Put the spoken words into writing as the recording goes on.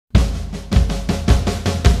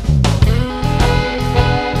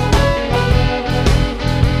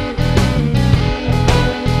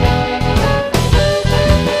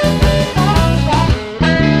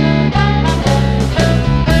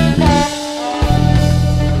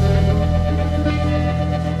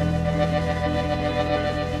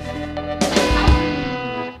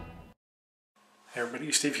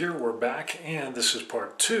Steve here. We're back, and this is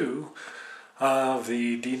part 2 of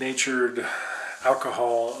the denatured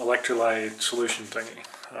alcohol electrolyte solution thingy.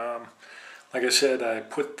 Like I said, I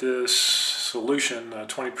put this solution,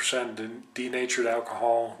 20% denatured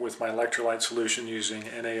alcohol with my electrolyte solution using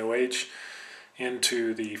NaOH,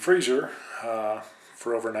 into the freezer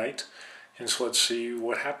for overnight. And so let's see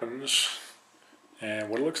what happens and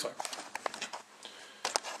what it looks like.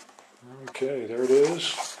 Okay, there it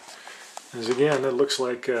is. As again, it looks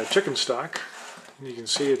like chicken stock. And you can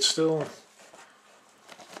see it's still,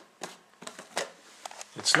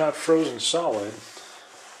 it's not frozen solid,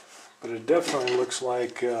 but it definitely looks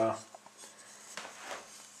like a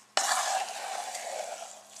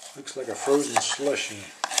frozen slushy.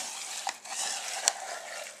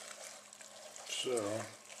 So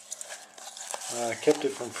I kept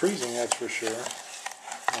it from freezing, that's for sure,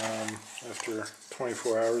 after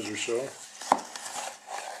 24 hours or so.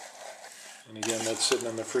 And again, that's sitting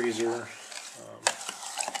in the freezer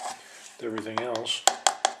with everything else.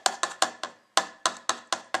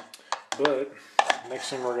 But next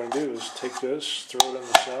thing we're going to do is take this, throw it in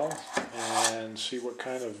the cell, and see what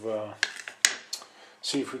kind of,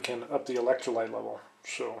 see if we can up the electrolyte level.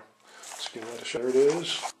 So let's give that a shot. There it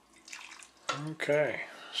is. Okay,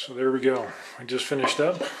 so there we go. I just finished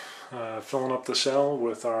up filling up the cell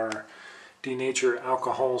with our denatured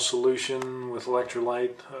alcohol solution with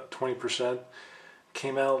electrolyte, 20%.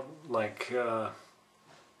 Came out like,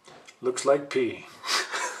 looks like pee.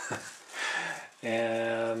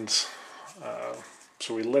 And so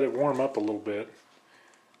we let it warm up a little bit.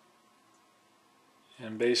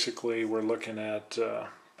 And basically we're looking at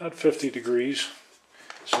about 50 degrees.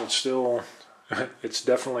 So it's still, it's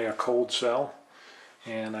definitely a cold cell.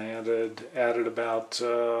 And I added about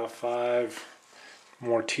 5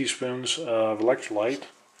 more teaspoons of electrolyte.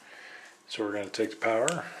 So we're going to take the power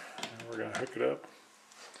and we're going to hook it up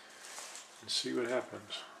and see what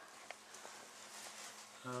happens.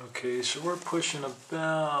 Okay, so we're pushing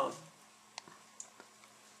about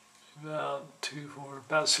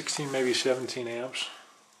 16, maybe 17 amps.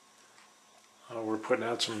 We're putting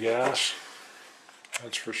out some gas,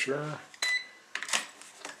 that's for sure.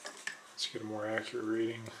 Let's get a more accurate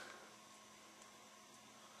reading.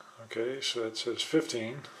 Okay, so that says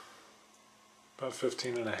 15, about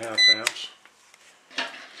 15.5 amps.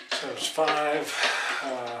 So it's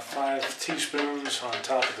 5 teaspoons on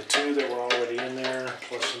top of the 2 that were already in there,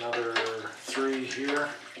 plus another 3 here.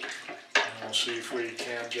 And we'll see if we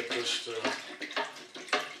can get this to...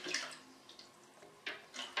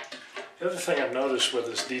 The other thing I've noticed with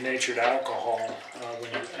this denatured alcohol,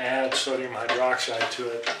 when you add sodium hydroxide to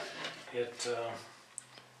it,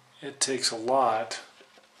 it takes a lot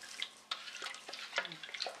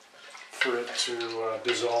for it to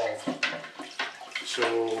dissolve.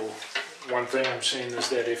 So one thing I'm seeing is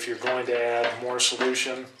that if you're going to add more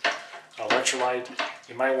solution, electrolyte,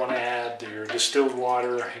 you might want to add your distilled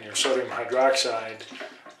water and your sodium hydroxide.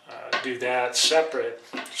 Do that separate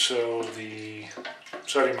so the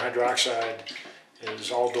sodium hydroxide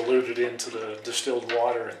is all diluted into the distilled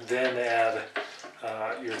water, and then add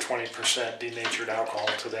your 20% denatured alcohol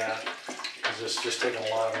to that, because it's just taking a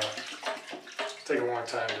long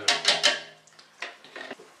time to...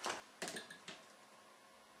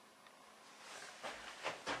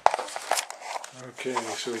 Okay,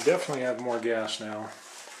 so we definitely have more gas now.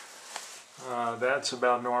 That's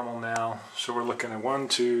about normal now. So we're looking at 1,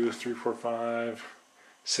 2, 3, 4, 5,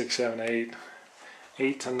 6, 7, 8,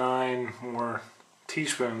 8 to 9 more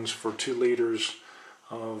teaspoons for 2 liters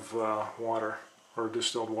of water, or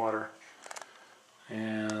distilled water.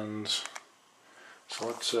 And so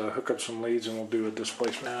let's hook up some leads and we'll do a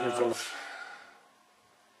displacement.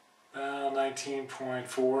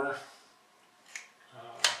 19.4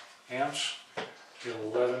 amps.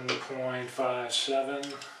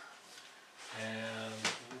 11.57, and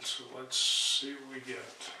let's see what we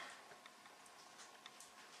get.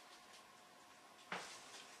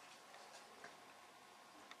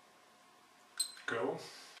 Go.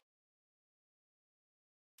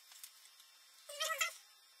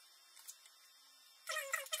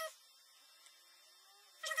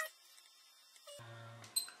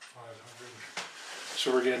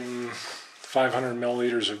 So we're getting 500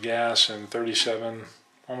 milliliters of gas in 37,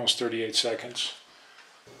 almost 38 seconds.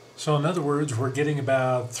 So in other words, we're getting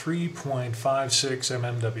about 3.56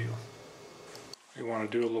 mmW. We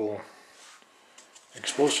want to do a little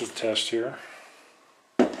explosive test here,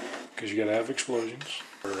 because you got to have explosions.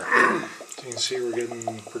 So you can see we're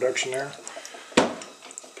getting production there.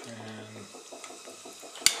 And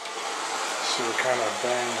see what kind of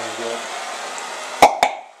bang I get.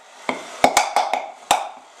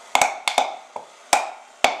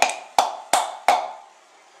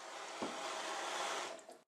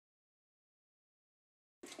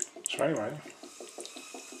 So anyway,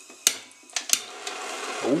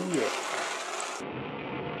 oh yeah.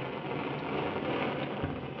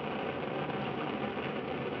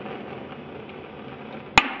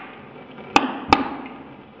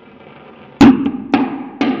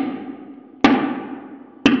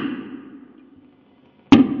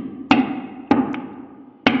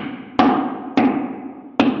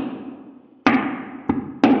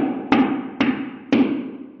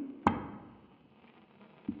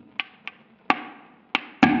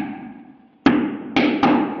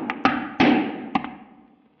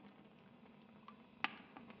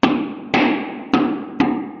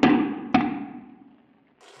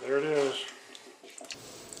 There it is.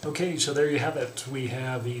 Okay, so there you have it. We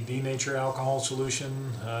have the denatured alcohol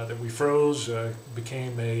solution that we froze,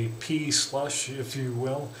 became a pea slush, if you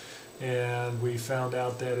will, and we found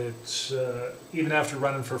out that it's, even after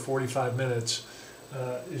running for 45 minutes,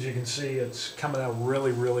 as you can see, it's coming out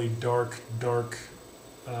really, really dark,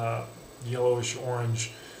 yellowish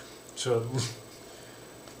orange, so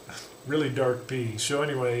really dark pea. So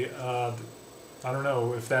anyway, I don't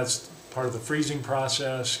know if that's part of the freezing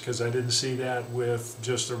process, because I didn't see that with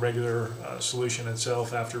just the regular solution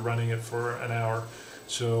itself after running it for an hour.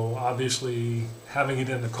 So obviously having it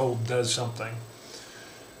in the cold does something.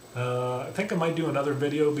 I think I might do another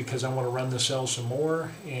video because I want to run the cell some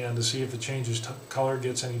more and to see if it changes color,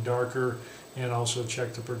 gets any darker, and also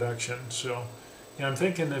check the production. So I'm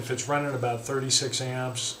thinking if it's running about 36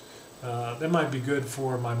 amps, that might be good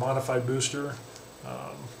for my modified booster.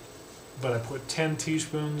 But I put 10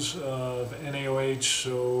 teaspoons of NaOH,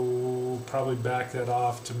 so probably back that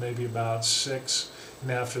off to maybe about 6,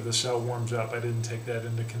 and after the cell warms up I didn't take that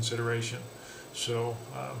into consideration. So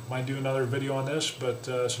might do another video on this, but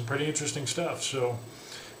some pretty interesting stuff. So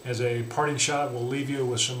as a parting shot, we'll leave you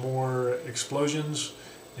with some more explosions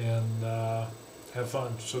and have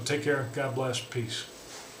fun. So take care, God bless, peace.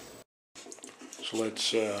 So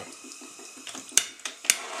let's be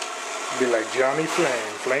like Johnny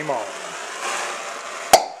Flame, flame on.